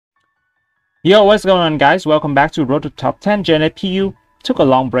Yo, what's going on, guys? Welcome back to Road to Top 10 Gen8 PU. Took a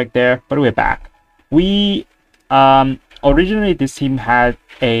long break there, but we're back. We originally this team had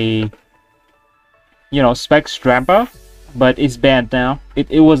a spec Strampa, but it's banned now.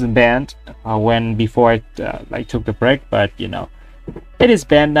 It wasn't banned when before it took the break, but it is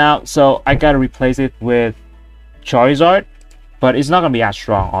banned now. So I gotta replace it with Charizard, but it's not gonna be as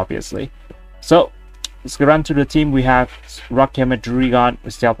strong, obviously. So let's get on to the team. We have Rock Helmet, Durigon,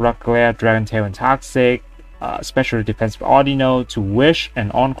 Stealth Rock Glare, Dragon Tail, and Toxic. Special Defense for Audino to Wish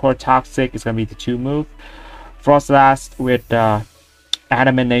and Encore Toxic is going to be the 2 move. Frostlass with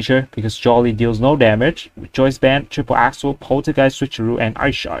Adamant Nature because Jolly deals no damage. With Choice Band, Triple Axle, Poltergeist, Switcheroo, and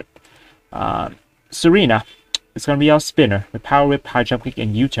Ice Shard. Serena is going to be our spinner with Power Whip, High Jump Kick,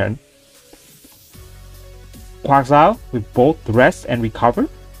 and U-Turn. Quagsile with both Rest and Recover.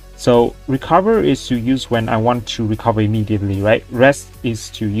 So recover is to use when I want to recover immediately, right? Rest is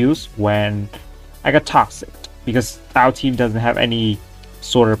to use when I got toxic, because our team doesn't have any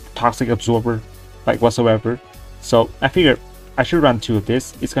sort of toxic absorber like whatsoever. So I figured I should run 2 of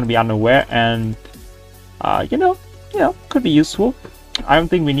this. It's gonna be unaware and could be useful. I don't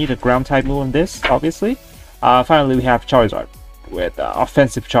think we need a ground type move on this, obviously. Finally we have Charizard with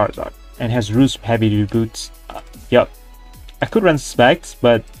offensive Charizard and has Roost heavy duty boots. Yep. I could run specs,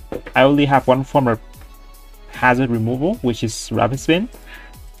 but I only have one form of hazard removal, which is Rapid Spin,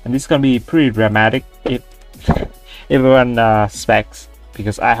 and this is gonna be pretty dramatic if I run specs,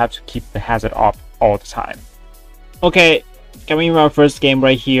 because I have to keep the hazard off all the time. Okay, coming to our first game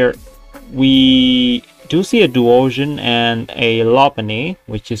right here, we do see a Duosion and a Lopunny,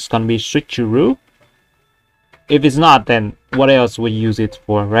 which is gonna be Switcheroo. If it's not, then what else would you use it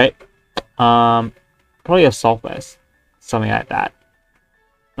for, right? Probably a Sulfas, something like that.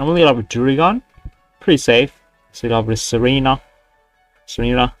 I'm gonna lead off with Durigon, pretty safe. Let's lead off with Serena.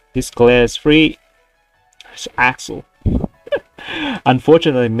 This glare is free. It's Axel.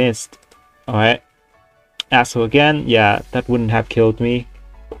 Unfortunately missed. Alright. Axel again. Yeah, that wouldn't have killed me.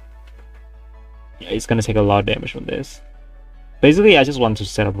 Yeah, he's gonna take a lot of damage from this. Basically, I just want to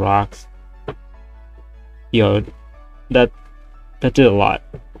set up rocks. Yo, that did a lot.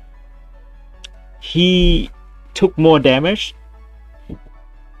 He took more damage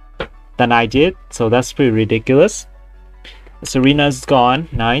than I did, so that's pretty ridiculous. Serena's gone,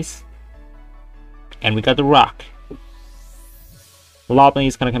 nice. And we got the rock. Lopunny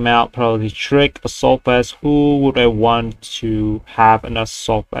is gonna come out, probably Trick, Assault Vest. Who would I want to have an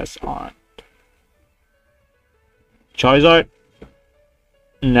Assault Vest on? Charizard?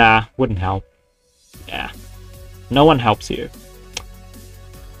 Nah, wouldn't help. Yeah, no one helps here.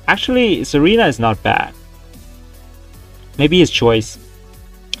 Actually, Serena is not bad. Maybe his choice.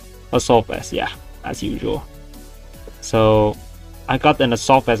 Assault Vest, yeah, as usual. So I got an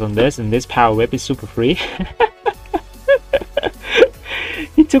Assault Vest on this, and this Power Whip is super free.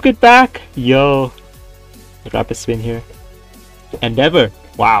 He took it back. Yo, Rapid Spin here. Endeavor.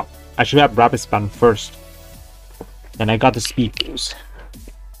 Wow, I should have Rapid Spin first. Then I got the speed boost.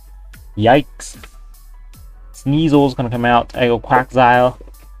 Yikes. Sneasel's gonna come out. I go Quagsile.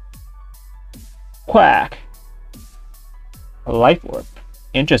 Quack. A Life Orb.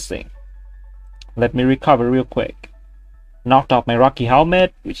 Interesting. Let me recover real quick. Knocked off my Rocky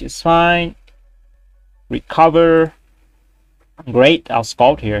Helmet, which is fine. Recover. Great, I'll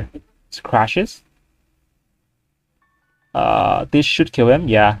Scald here. It crashes. This should kill him,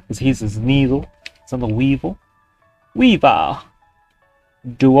 yeah, because he's a Sneasel. It's on the Weevil. Weavile.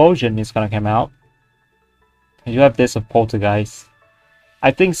 Duosion is gonna come out. And you have this of Poltergeist.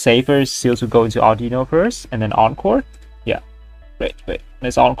 I think safer is still to go into Audino first, and then Encore. Yeah. Wait.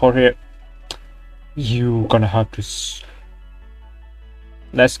 Let's Encore here. You gonna have to.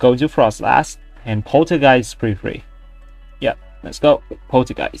 Let's go to Frostlass, and Poltergeist is pretty free. Yep, let's go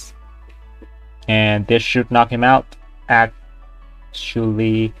Poltergeist, and this should knock him out.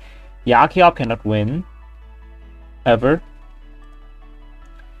 Actually, yeah, Archeop cannot win ever,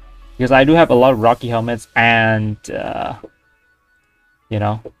 because I do have a lot of Rocky Helmets, and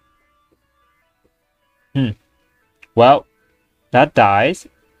well, that dies.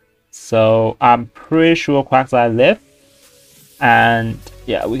 So I'm pretty sure Quagsire live, and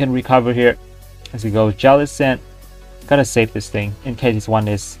yeah, we can recover here as we go. Jellicent, gotta save this thing in case this one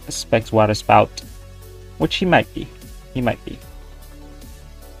is Specs Water Spout, which he might be.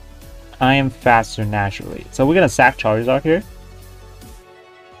 I am faster naturally, so we're gonna sack Charizard here.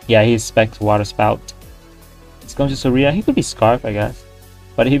 Yeah, he's Specs Water Spout. It's going to Serena. He could be Scarf, I guess,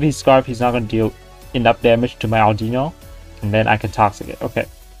 but if he's Scarf, he's not gonna deal enough damage to my Audino, and then I can Toxic it. Okay.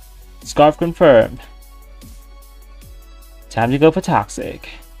 Scarf confirmed. Time to go for Toxic.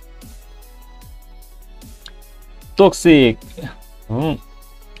 Toxic.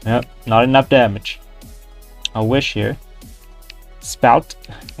 Yep, not enough damage. I wish here. Spout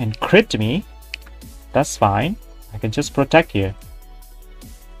and crit me. That's fine. I can just protect here.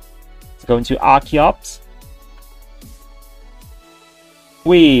 Let's go into Archeops.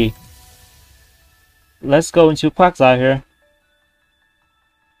 Let's go into Quagsire here.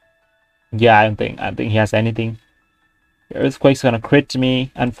 Yeah, I don't think he has anything. The Earthquake's gonna crit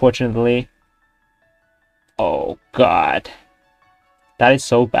me, unfortunately. Oh god. That is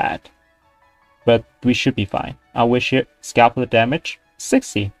so bad. But we should be fine. I wish here. Scalpel damage.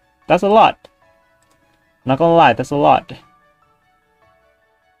 60. That's a lot. Not gonna lie, that's a lot.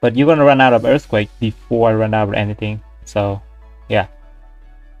 But you're gonna run out of Earthquake before I run out of anything. So, yeah.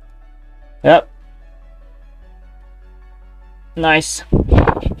 Yep. Nice.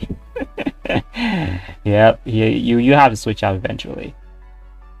 Yep, you have to switch out eventually.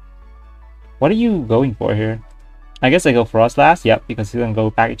 What are you going for here? I guess I go Frost last. Yep, because he's gonna go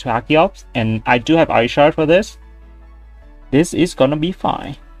back into Archeops. And I do have Ice Shard for this. This is gonna be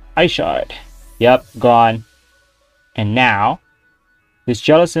fine. Ice Shard. Yep, gone. And now, this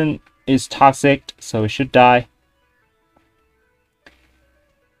Jellicent is toxic, so it should die.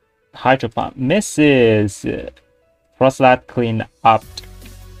 Hydro Pump misses. Frostlass clean up.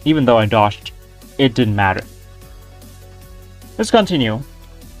 Even though I dodged, it didn't matter. Let's continue.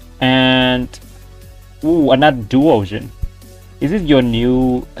 And ooh, another Duosion. Is it your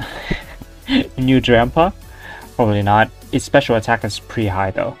new new Drampa? Probably not. Its special attack is pretty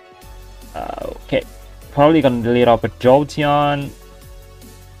high though. Okay, probably gonna lead off with Jolteon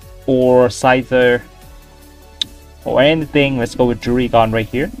or Scyther or anything. Let's go with Jurigon right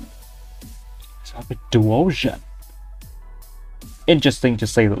here. Let's go with Duosion. Interesting to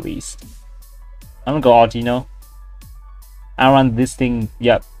say the least. I'm gonna go Audino. I run this thing.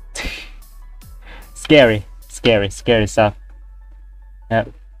 Yep. Scary stuff.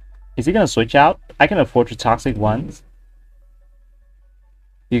 Yep. Is he gonna switch out? I can afford to toxic once.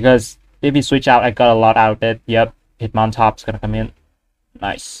 Because if he switch out, I got a lot out of it. Yep. Hitmontop's gonna come in.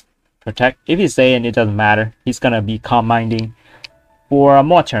 Nice. Protect. If he's saying it doesn't matter. He's gonna be calm minding for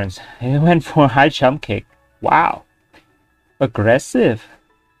more turns. He went for a high jump kick. Wow. Aggressive.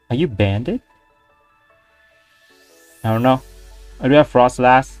 Are you banded? I don't know. I do have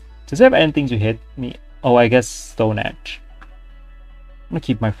Frostlass. Does he have anything to hit me? Oh, I guess Stone Edge. I'm gonna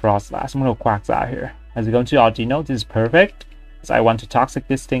keep my Frostlass. I'm gonna go Quagsire here. As we go into Audino, this is perfect. Because I want to toxic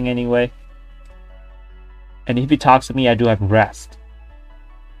this thing anyway. And if he toxic me, I do have Rest.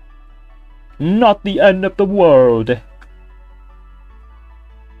 Not the end of the world.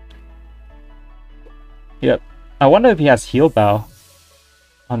 Yep. I wonder if he has Heal Bell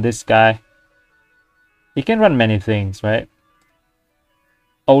on this guy. He can run many things, right?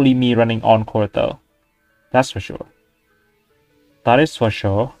 Only me running Encore though. That's for sure. That is for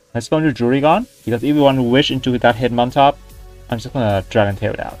sure. Let's go into Jurigon. Because if you want to wish into that Hitmontop, I'm just gonna Dragon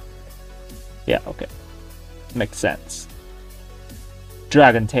Tail it out. Yeah, okay. Makes sense.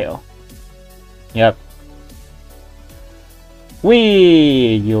 Dragon Tail. Yep.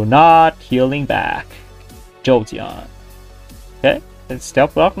 You're not healing back. Jolteon. Okay, it's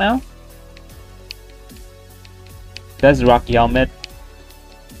Stealth Rock now. That's Rocky Helmet.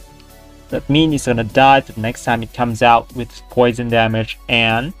 That means it's gonna die the next time it comes out with poison damage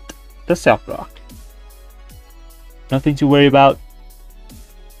and the Stealth Rock. Nothing to worry about.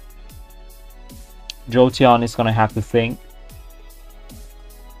 Jolteon is gonna have to think.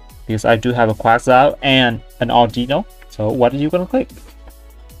 Because I do have a Quagsire and an Audino. So what are you gonna click?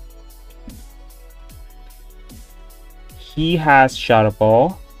 He has Shadow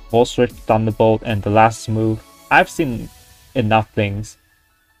Ball, Volt Switch, Thunderbolt, and the last move. I've seen enough things.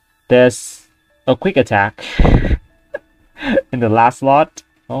 There's a quick attack in the last slot.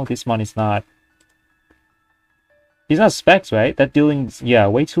 Oh, this one is not. He's not Specs, right? That dealing's, yeah,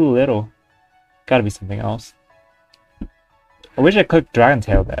 way too little. Gotta be something else. I wish I clicked Dragon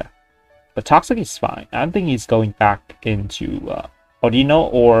Tail there. But Toxic is fine. I don't think he's going back into Audino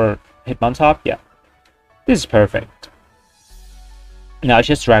or Hitmontop. Yeah. This is perfect. Now it's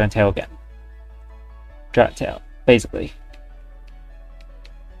just Dragon Tail again. Dragon Tail, basically.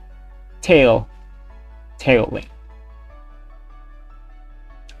 Tail Link.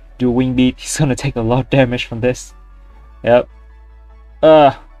 Do Wing Beat. He's gonna take a lot of damage from this. Yep.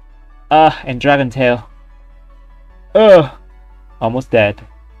 And Dragon Tail. Almost dead.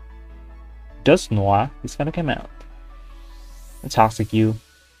 Does Noir? He's gonna come out. Toxic you.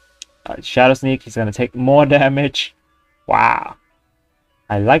 Shadow Sneak. He's gonna take more damage. Wow.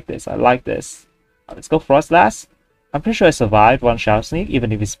 I like this. I like this. Let's go Frostlass. I'm pretty sure I survived one Shadow Sneak,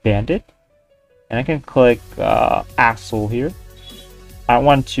 even if it's banded. And I can click Axel here. I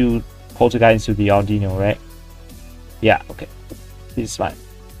want to poltergeist into the Audino, right? Yeah, okay. This is fine.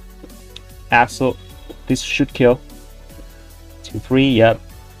 Axel, this should kill. 2, 3, yep.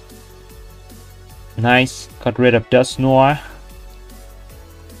 Nice. Got rid of Dust Noir.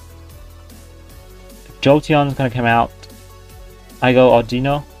 Jolteon's gonna come out. I go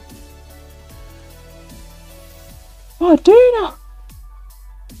Audino. Audino!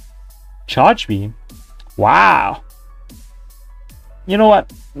 Charge Beam? Wow. You know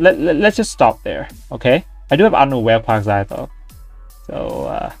what? Let's just stop there, okay? I do have Unaware Quagsire though.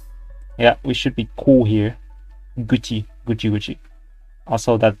 So, yeah, we should be cool here. Gucci.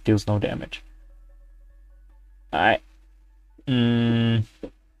 Also, that deals no damage. Alright.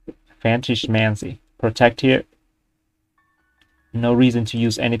 Vantage Mancy. Protect here. No reason to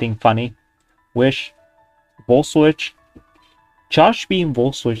use anything funny. Wish. Volt Switch. Charge Beam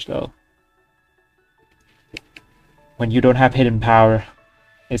Volt Switch though. When you don't have hidden power,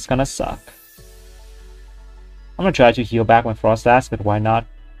 it's gonna suck. I'm gonna try to heal back my Frost Ass, but why not?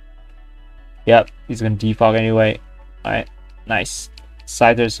 Yep, he's gonna defog anyway. Alright, nice.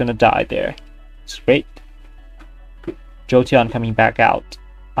 Scyther's gonna die there. It's great. Jolteon coming back out.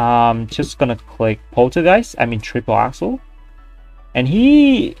 Just gonna click Poltergeist, Triple Axel. And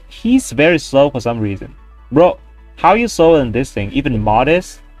he's very slow for some reason. Bro, how you slower than this thing? Even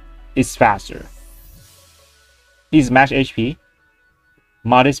Modest is faster. He's max HP.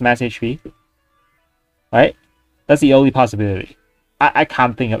 Modest max HP. Right? That's the only possibility. I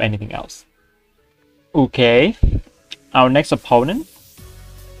can't think of anything else. Okay. Our next opponent.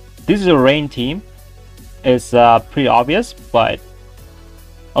 This is a rain team. It's pretty obvious, but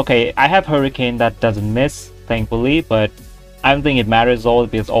okay, I have Hurricane that doesn't miss, thankfully, but I don't think it matters all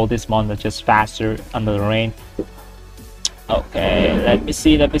because all this mon are just faster under the rain. Okay, let me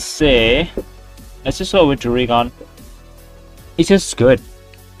see. Let's just go with Durigon. It's just good.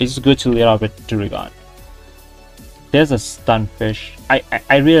 It's good to lead off with Durigon. There's a Stunfish.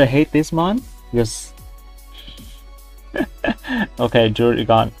 I really hate this mon because okay,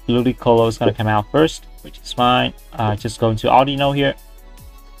 Durigon. Ludicolo is gonna come out first, which is fine. Just going to Audino here.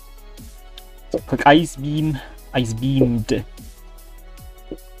 So click Ice Beam. Ice Beamed.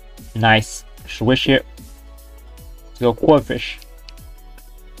 Nice. Swish here. Let's go Quarfish.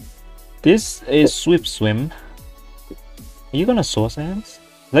 This is Swift Swim. Are you gonna Source Hands?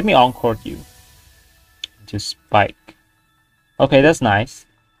 Let me Encore you. Just Spike. Okay, that's nice.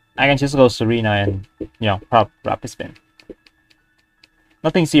 I can just go Serena and, you know, Rapid Spin.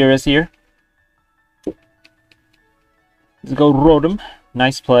 Nothing serious here. Let's go Rotom.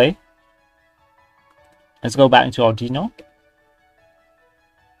 Nice play. Let's go back into Audino.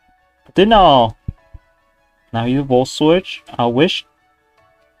 Dino! Now you Volt Switch. Wish.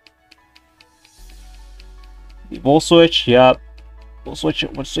 Volt Switch, yep. Volt Switch,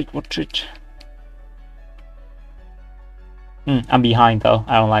 what switch? I'm behind though.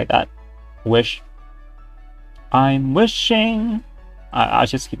 I don't like that. Wish. I'm wishing. I'll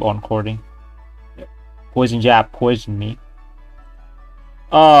just keep on recording. Poison Jab, poison me.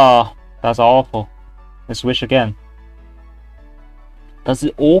 Oh, that's awful. Let's wish again. That's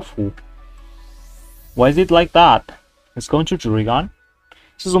awful. Why is it like that? Let's go into Durigon.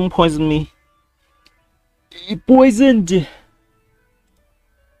 Just don't poison me. He poisoned.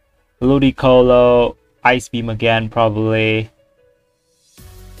 Ludicolo. Ice Beam again, probably.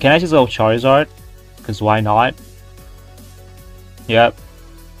 Can I just go Charizard? Because why not? Yep.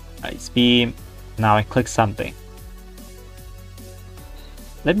 Ice Beam. Now I click something.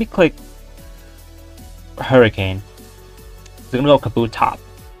 Let me click Hurricane. So I'm gonna go Kabutop.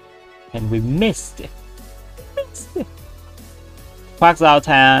 And we missed it. Quagsire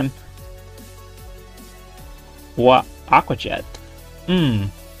time. What? Aqua Jet. A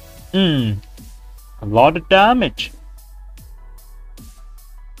lot of damage.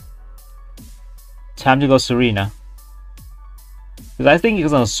 Time to go Serena. Because I think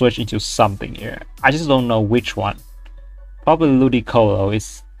he's gonna switch into something here. I just don't know which one. Probably Ludicolo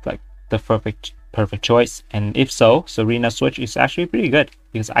is like the perfect choice. And if so, Serena switch is actually pretty good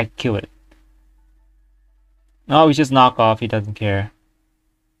because I kill it. No, we just knock off. He doesn't care.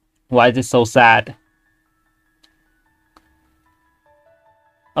 Why is it so sad?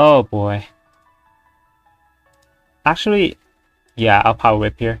 Oh boy. Actually, yeah, I'll Power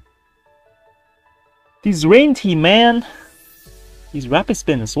Whip here. These Rain Team, man. He's Rapid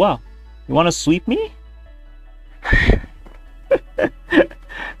Spin as well. You want to sweep me?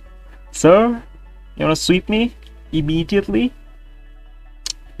 Sir? You want to sweep me? Immediately?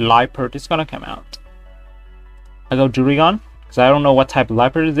 Liepard is gonna come out. I go Durigon. Because I don't know what type of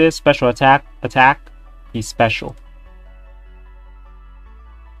leopard it is. Special attack. He's special.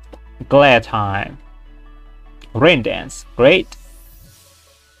 Glare time. Rain dance. Great.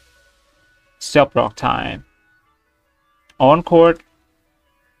 Stealth rock time. On court.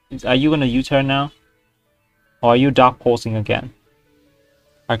 Are you gonna U-turn now? Or are you dark pulsing again?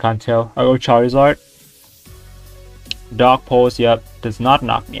 I can't tell. I go Charizard. Dark pulse, yep, does not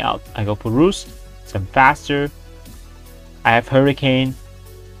knock me out. I go for Roost. So I'm faster. I have Hurricane.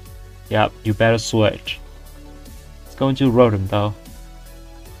 Yep, you better switch. Let's go into Rotom though.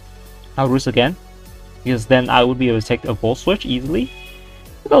 I'll Roost again. Because then I would be able to take a Volt Switch easily.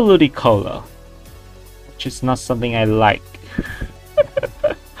 With a Ludicolo. Which is not something I like.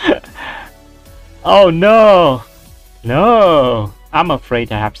 Oh no! No! I'm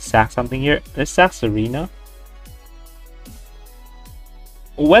afraid I have to sack something here. Let's sack Serena.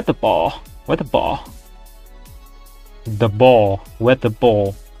 Weather ball. Weather ball. The ball. Weather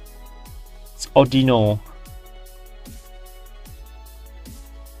ball. It's Odino.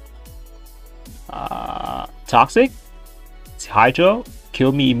 Toxic? It's Hydro.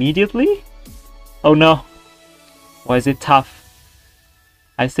 Kill me immediately? Oh no. Why is it tough?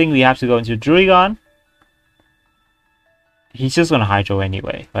 I think we have to go into Druigon. He's just gonna Hydro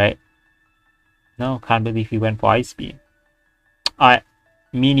anyway, right? No, can't believe he went for Ice Beam. Alright,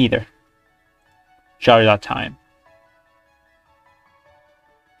 me neither. Charizard time.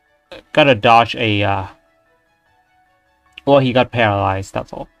 Gotta dodge a, well, he got paralyzed,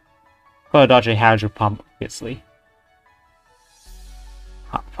 that's all. Gotta dodge a Hydro Pump, obviously.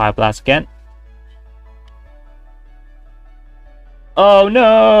 Fire Blast again. Oh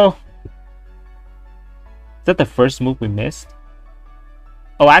no! Is that the first move we missed?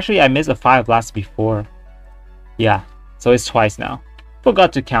 Oh, actually I missed a Fire Blast before. Yeah, so it's twice now.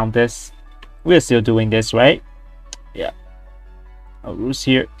 Forgot to count this. We're still doing this, right? Yeah. Oh, Roost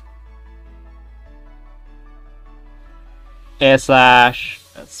here. Air Slash.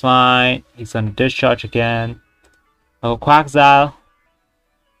 That's fine. He's gonna discharge again. Oh, Quaxile.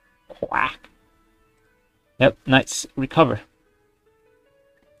 Quack. Yep, nice. Recover.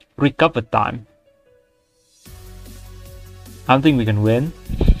 Recover time. I don't think we can win.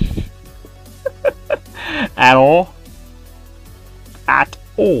 At all. At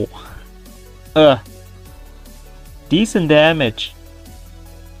all. Decent damage.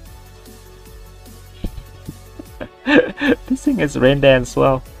 This thing is rain dance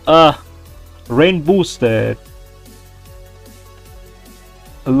well. Rain boosted.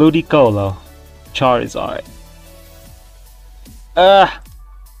 Ludicolo. Charizard.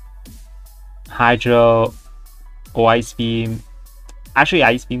 Hydro. Oh, Ice Beam. Actually,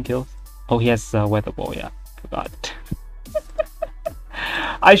 Ice Beam kills. Oh, he has Weather Ball, yeah. Forgot.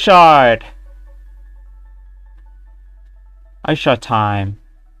 Ice Shard. Ice Shard time.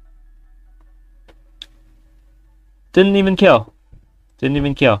 Didn't even kill. Didn't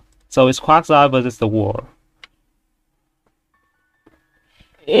even kill. So it's Quaxile versus the War.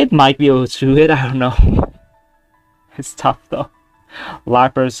 It might be able to do it, I don't know. It's tough though.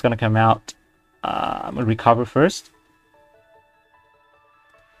 Liper's gonna come out. I'm gonna recover first.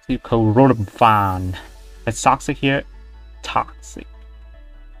 See, Rotom Fan. It's Toxic here. Toxic.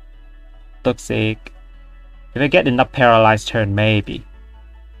 Toxic. If I get enough paralyzed turn, maybe.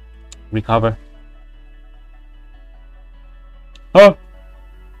 Recover. Oh!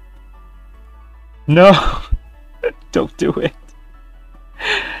 No! Don't do it.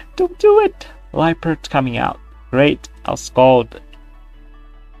 Don't do it! Lipert's coming out. Great. I'll Scald.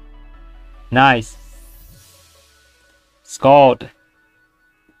 Nice. Scald.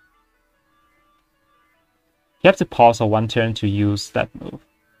 You have to pause for one turn to use that move.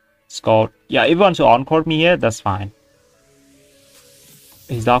 Scald. Yeah, if you want to encore me here, that's fine.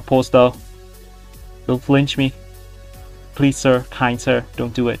 He's Dark Pulse though. Don't flinch me. Please, sir. Kind sir.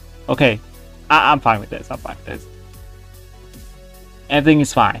 Don't do it. Okay. I'm fine with this. I'm fine with this. Everything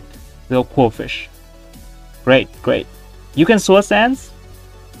is fine. Little Quillfish. Great, great. You can Swords Dance?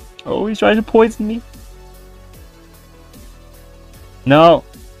 Oh, he's trying to poison me. No.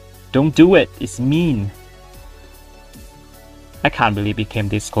 Don't do it. It's mean. I can't believe it came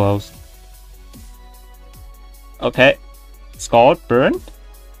this close. Okay. Scald, burned.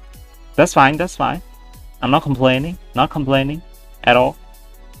 That's fine, that's fine. I'm not complaining. Not complaining at all.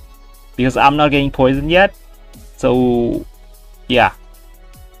 Because I'm not getting poisoned yet. So, yeah.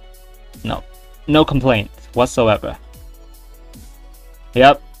 No. No complaints whatsoever.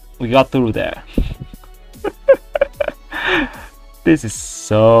 Yep. We got through there. This is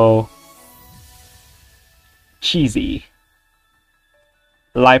so cheesy.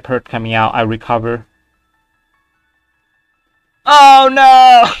 Liepard coming out. I recover. Oh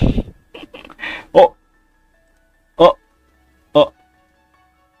no! Oh, oh, oh,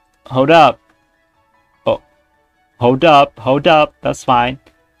 hold up. Oh, hold up. That's fine.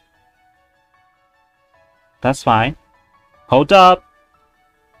 That's fine. Hold up.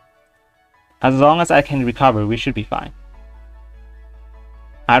 As long as I can recover, we should be fine.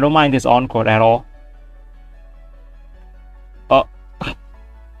 I don't mind this encore at all. Oh.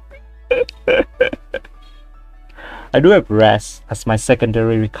 I do have rest as my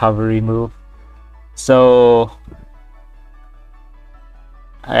secondary recovery move. So...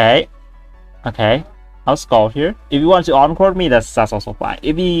 Okay. Okay. I'll scald here. If you want to encore me, that's also fine.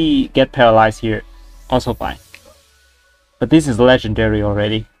 If you get paralyzed here, also fine. But this is legendary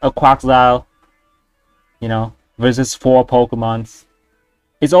already. A Quaxile, you know, versus 4 Pokemons.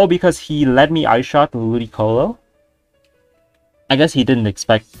 It's all because he let me Ice Shot Ludicolo. I guess he didn't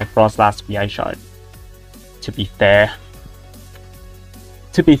expect the Frostlass to be Ice Shot. To be fair.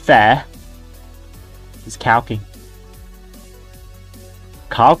 To be fair. He's calking.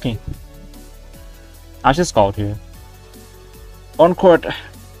 Calking. I'll just scald here. On court,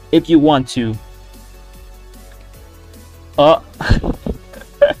 if you want to.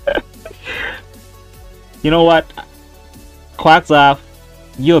 You know what? Quaxile,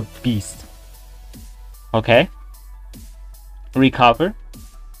 you're a beast. Okay. Recover.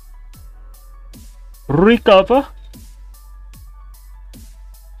 Recover.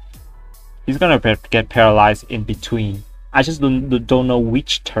 He's gonna get paralyzed in between. I just don't know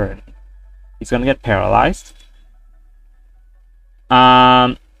which turn. He's gonna get paralyzed.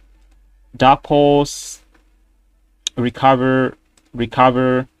 Dark Pulse. Recover.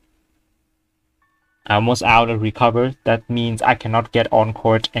 I almost out of recover. That means I cannot get on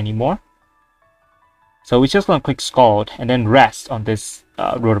court anymore. So we're just gonna quick scald and then rest on this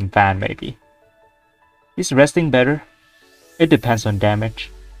Rotom Fan maybe. Is resting better? It depends on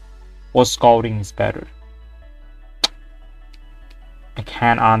damage. Or scalding is better. I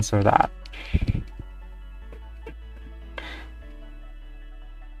can't answer that.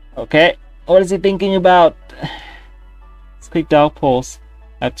 Okay, what is he thinking about? Let's click Dark Pulse.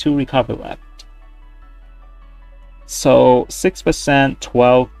 I have 2 recover left. So 6%,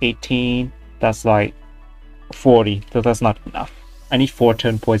 12, 18. That's like 40. So that's not enough. I need 4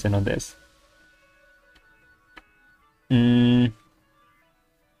 turn poison on this.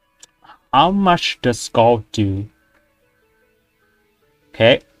 How much does Scald do?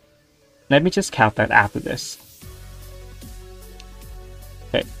 Okay. Let me just count that after this.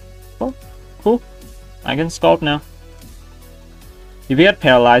 Okay. Cool. I can Scald now. If he get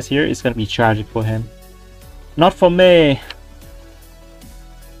paralyzed here, it's gonna be tragic for him. Not for me.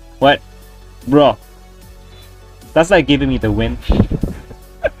 What? Bro. That's like giving me the win.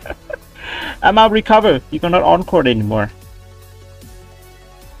 I'm out recover. You cannot on-court anymore.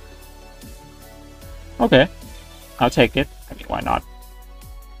 Okay. I'll take it. I mean, why not?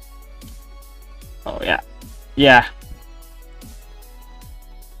 Oh, yeah. Yeah.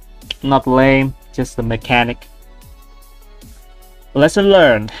 Not lame. Just the mechanic. Lesson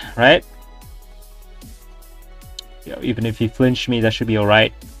learned, right? You know, even if he flinched me, that should be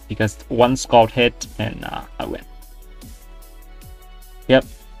alright. Because one Scald hit and I win. Yep.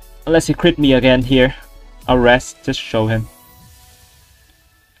 Unless he crit me again here. I'll rest. Just show him.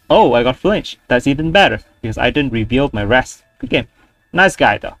 Oh, I got flinched. That's even better. Because I didn't reveal my rest. Good game. Nice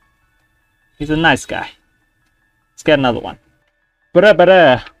guy though. He's a nice guy. Let's get another one.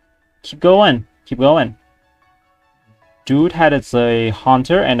 Keep going. Keep going. Dude had a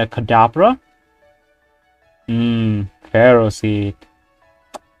Haunter and a Kadabra. Pharaoh Seed.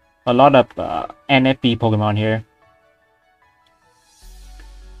 A lot of NFB Pokemon here.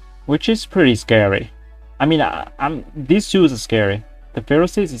 Which is pretty scary. I mean, these two are scary. The Pharaoh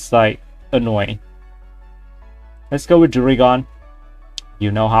Seed is like annoying. Let's go with Durigon.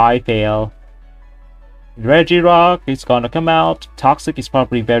 You know how I fail. Regirock is gonna come out. Toxic is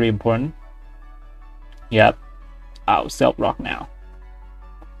probably very important. Yep. I'll Stealth Rock now.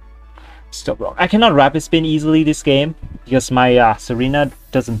 Stealth Rock. I cannot Rapid Spin easily this game because my Serena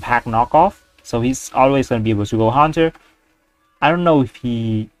doesn't pack knockoff. So he's always gonna be able to go Hunter. I don't know if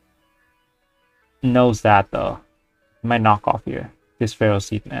he knows that though. He might knock off here. This Pharaoh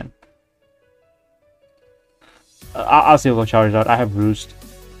Seed man. I'll still go Charizard. I have Roost.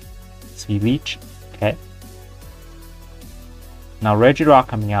 Sea Leech. Okay. Now Regirock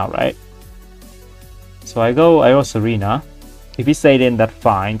coming out, right? So I go Serena. If he stayed in, that's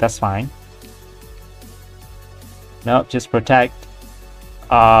fine. No, just protect.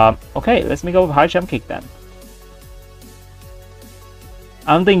 Okay, let's go with High Jump Kick then.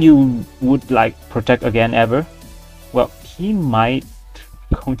 I don't think you would like protect again ever. Well, He might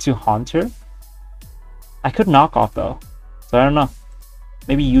go to Haunter. I could knock off though, so I don't know.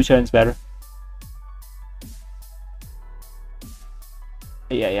 Maybe U-turn's better.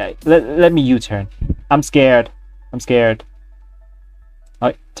 Yeah. Let me U-turn. I'm scared. Alright,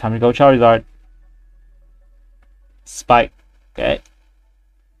 time to go Charizard. Spike. Okay.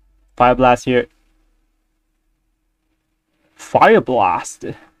 Fire Blast here. Fire Blast.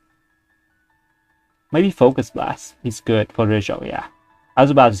 Maybe Focus Blast. He's good for Rizzo, yeah. I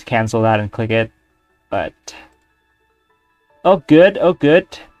was about to cancel that and click it, but... Oh, good.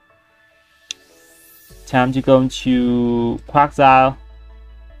 Time to go into Quagsile.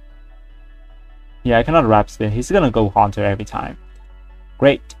 Yeah, I cannot Rapid Spin. He's gonna go Haunter every time.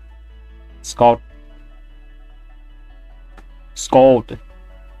 Great. Scald.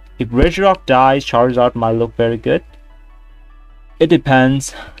 If Regirock dies, Charizard might look very good. It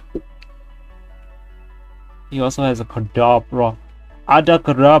depends. He also has a Kadabra,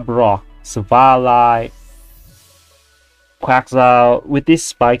 Adakadabra, Savali, Quagsile. With these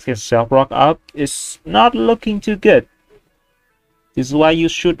spikes and Stealth Rock up, it's not looking too good. This is why you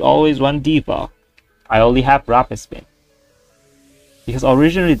should always run Diva. I only have Rapid Spin. Because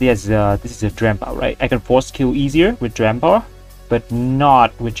originally this is a Drampa, right? I can force kill easier with Drampa, but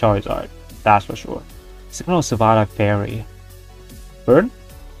not with Charizard. That's for sure. Signal Savannah Fairy. Burn?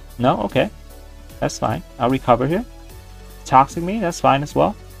 No? Okay. That's fine. I'll recover here. Toxic me? That's fine as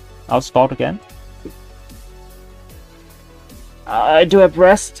well. I'll Scald again. I do have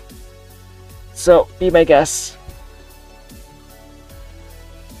Rest. So, be my guess.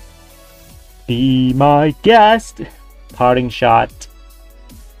 Be my guest. Parting shot.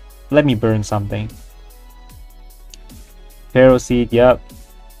 Let me burn something. Pharaoh Seed, yep.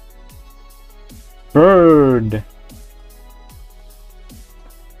 Burned.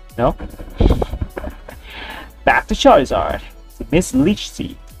 No? Back to Charizard. Miss Leech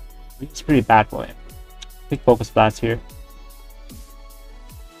Seed. It's pretty bad for him. Big Focus Blast here.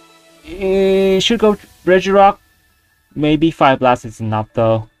 Should go Regirock. Maybe Fire Blast is enough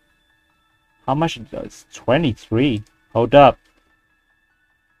though. How much it does? 23. Hold up.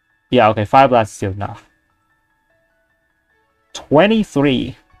 Yeah, okay, Fire Blast is still enough.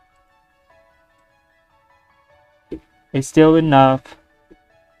 23. It's still enough.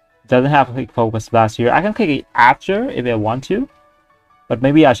 Doesn't have a quick Focus Blast here. I can click it after if I want to, but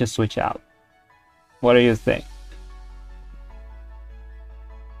maybe I should switch out. What do you think?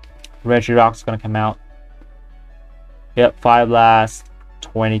 Regirock's gonna come out. Yep, Fire Blast.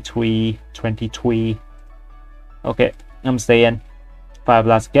 23. Okay, I'm staying. Fire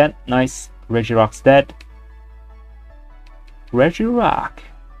Blast again. Nice. Regirock's dead. Regirock.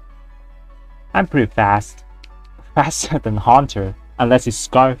 I'm pretty fast. Faster than Haunter. Unless it's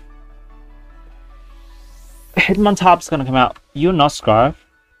Scarf. Hitmontop's gonna come out. You're not Scarf.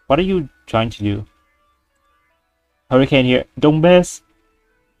 What are you trying to do? Hurricane here. Don't miss.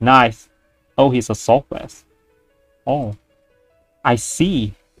 Nice. Oh, he's a Assault Vest. Oh. I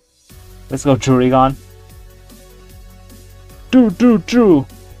see. Let's go Jurigon. Drew.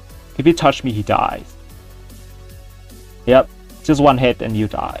 If he touch me, he dies. Yep. Just one hit and you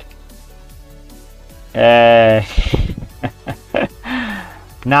die.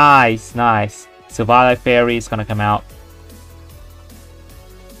 Nice. Savannah Fairy is gonna come out.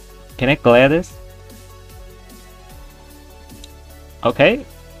 Can I glare this? Okay.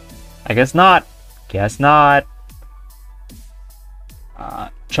 I guess not.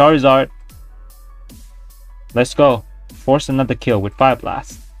 Charizard. Let's go. Force another kill with Fire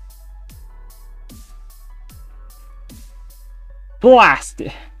Blast.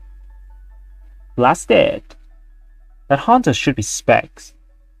 Blasted. That Haunter should be Specs.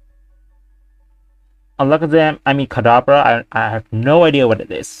 Look at them. I mean Kadabra. I have no idea what it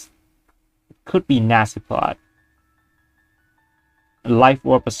is. It could be Nasty Plot. Life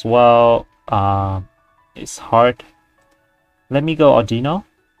Warp as well. It's hard. Let me go Audino.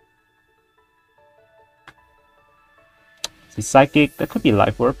 See, Psychic. That could be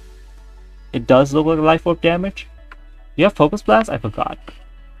Life Warp. It does look like Life Warp damage. You have Focus Blast? I forgot.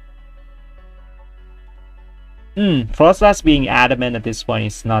 Frost Blast being adamant at this point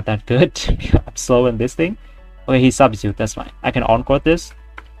is not that good. I'm slow in this thing. Okay, he's Substitute. That's fine. I can Encore this.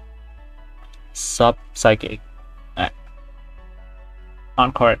 Sub Psychic. Alright.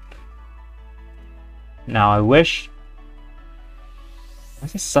 Encore. Now I wish.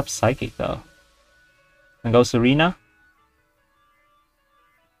 What's this Sub Psychic though? And go Serena.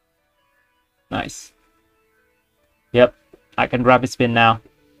 Nice. Yep. I can Rapid Spin now.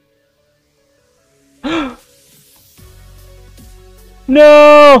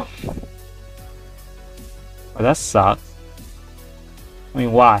 No! Oh, that sucks. I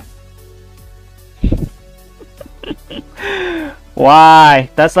mean, why? Why?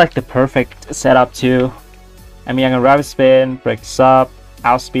 That's like the perfect setup too. I mean, I can rapid spin, break this up,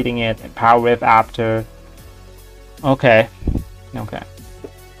 outspeeding it, and power whip after. Okay. Okay.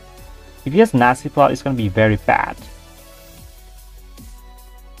 If he has nasty plot, it's gonna be very bad.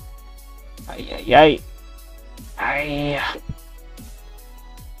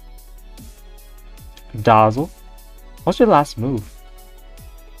 Dazzle. What's your last move?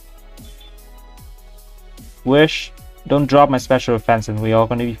 Wish. Don't drop my special offense and we're all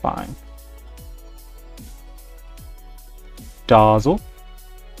gonna be fine. Dazzle.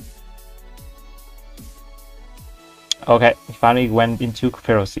 Okay, he finally went into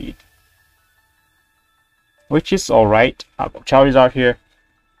Pharaoh Seed. Which is alright. I'll go Charizard here.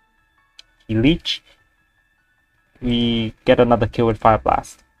 He leech. We get another kill with Fire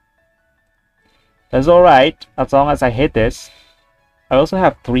Blast. That's alright, as long as I hit this. I also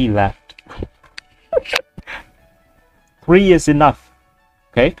have 3 left. 3 is enough.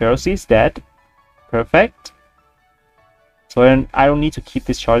 Okay, Pharaoh Seed is dead. Perfect. So then I don't need to keep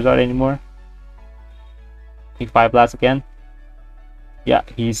this Charizard anymore. Take Fire Blast again. Yeah,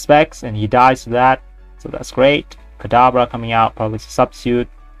 he specs and he dies to that. So that's great. Kadabra coming out, probably substitute.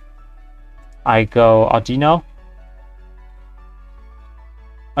 I go Audino.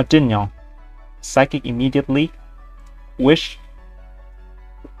 Audino. Psychic immediately. Wish.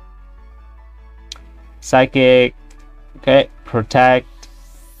 Psychic. Okay, protect.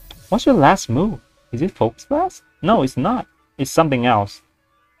 What's your last move? Is it Focus Blast? No, it's not. It's something else.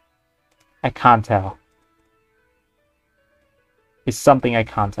 I can't tell. It's something I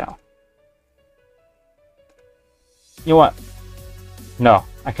can't tell. You know what? No,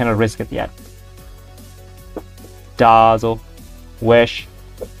 I cannot risk it yet. Dazzle. Wish.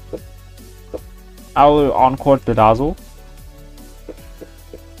 I will encore the Dazzle.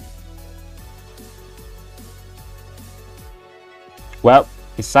 Well,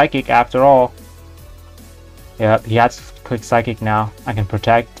 he's Psychic after all. Yeah, he has to click Psychic now. I can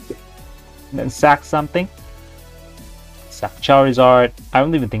protect. Then sack something. Sack Charizard. I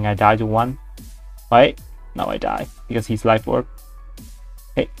don't even think I die to 1. Right? No, I die. Because he's Life Orb.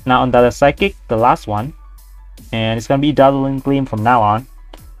 Okay, now on the other Psychic, the last one. And it's gonna be Dazzling Gleam from now on.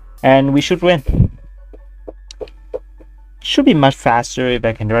 And we should win. Should be much faster if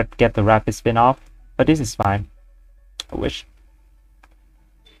I can get the Rapid Spin off. But this is fine. I wish.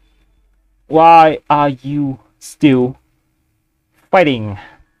 Why are you still fighting?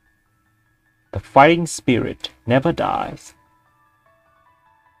 The fighting spirit never dies.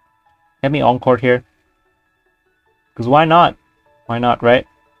 Let me encore here. Because why not? Why not, right?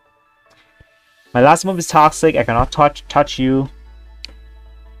 My last move is Toxic. I cannot touch you.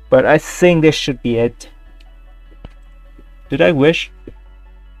 But I think this should be it. Did I wish?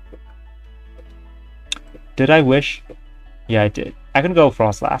 Did I wish? Yeah, I did. I can go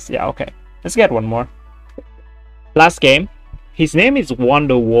Frost last. Yeah, okay. Let's get one more. Last game. His name is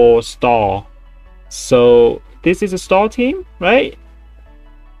Wonderwall Star. So this is a Star team, right?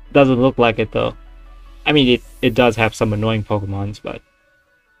 Doesn't look like it though. I mean, it does have some annoying Pokemons, but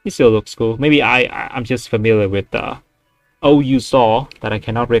it still looks cool. Maybe I'm just familiar with the OU Star that I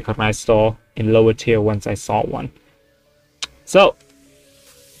cannot recognize Star in lower tier once I saw one. So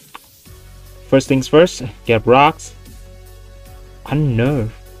first things first, get rocks.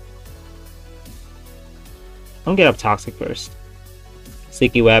 Unnerve. Don't get up Toxic first.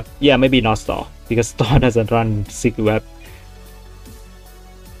 Sticky Web. Yeah, maybe not Star, because Star doesn't run Sticky Web.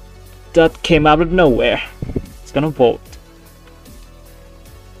 That came out of nowhere. It's gonna Volt.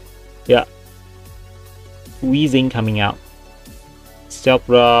 Yeah. Wheezing coming out. Stealth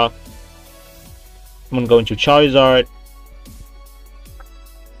Rock. I'm gonna go into Charizard.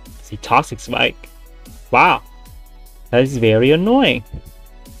 See, Toxic Spike. Wow. That is very annoying.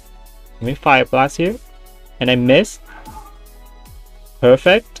 Let me Fire Blast here. And I miss.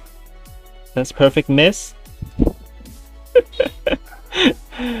 Perfect. That's perfect miss.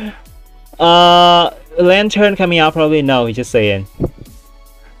 Lantern coming out probably? No, he's just saying.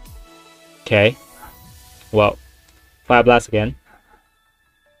 Okay. Well. Fire Blast again.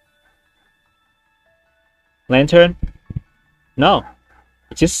 Lantern? No.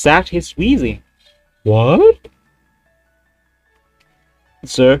 It just sacked his Weezy. What?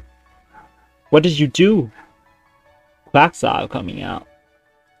 Sir? What did you do? Quagsire coming out.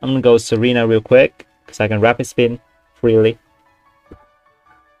 I'm gonna go Serena real quick, because I can Rapid Spin freely.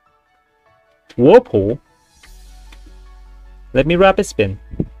 Whirlpool? Let me Rapid Spin.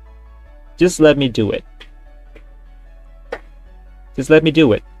 Just let me do it. Just let me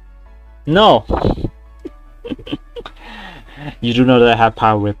do it. No! You do know that I have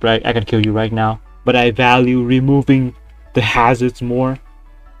Power Whip, right? I can kill you right now. But I value removing the hazards more.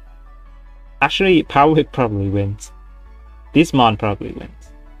 Actually, Power Whip probably wins. This mon probably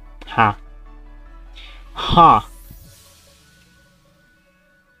wins. Ha. Ha.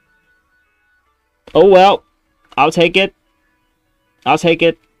 Oh well. I'll take it. I'll take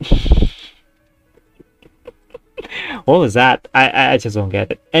it. What was that? I just don't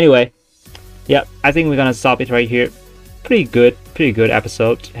get it. Anyway, yeah, I think we're gonna stop it right here. Pretty good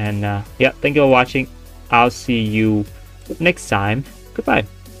episode. And yeah, thank you for watching. I'll see you next time. Goodbye.